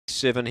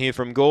Race-7 here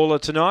from Gawler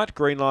tonight.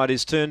 Green light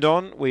is turned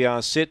on. We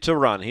are set to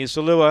run. Here's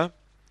the lure.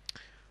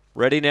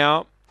 Ready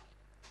now.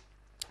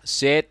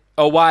 Set.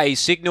 Away.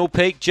 Signal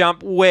Peak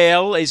jump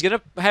well. He's going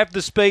to have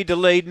the speed to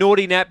lead.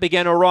 Naughty Nat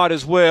began all right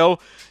as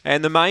well.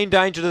 And the main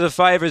danger to the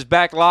favour is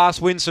back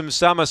last, Winsome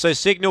Summer. So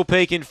Signal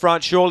Peak in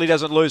front surely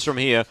doesn't lose from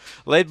here.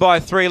 Led by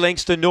 3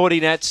 lengths to Naughty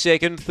Nat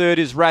second. Third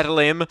is Rattle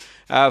M.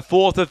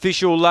 Fourth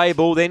Official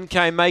Label. Then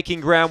came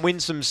Making Ground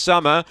Winsome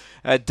Summer.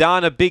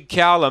 Dana Big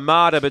Cow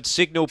Armada, but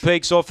Signal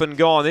Peak's off and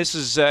gone. This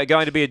is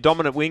going to be a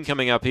dominant win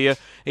coming up here.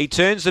 He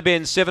turns the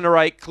bend 7 or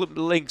 8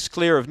 lengths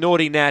clear of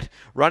Naughty Nat.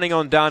 Running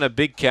on Dana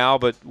Big Cow,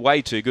 but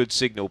way too good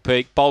Signal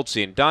Peak. Bolts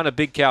in. Dana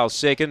Big Cow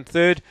second.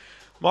 Third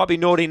might be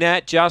Naughty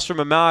Nat just from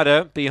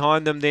Armada.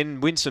 Behind them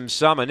then Winsome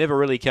Summer. Never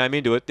really came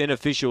into it. Then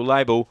Official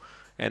Label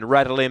and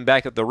Rattle M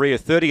back at the rear.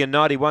 30 and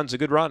 91's a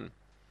good run.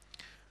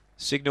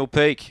 Signal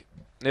Peak,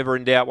 never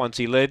in doubt once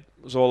he led.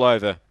 It was all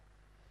over.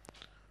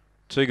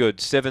 Too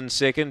good. 7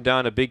 second,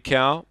 Dana Big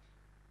Cow.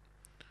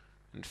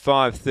 And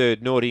 5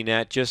 third, Naughty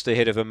Nat, just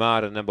ahead of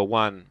Armada, number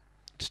 1.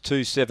 It's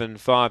 2, 7,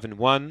 5 and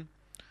 1.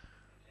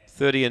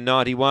 30 and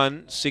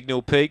 91,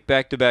 Signal Peak,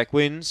 back-to-back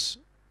wins.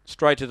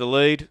 Straight to the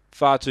lead,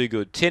 far too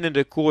good. 10 and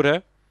a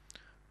quarter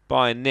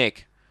by a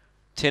neck.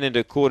 10 and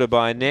a quarter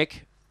by a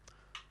neck.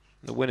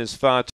 The winner's far too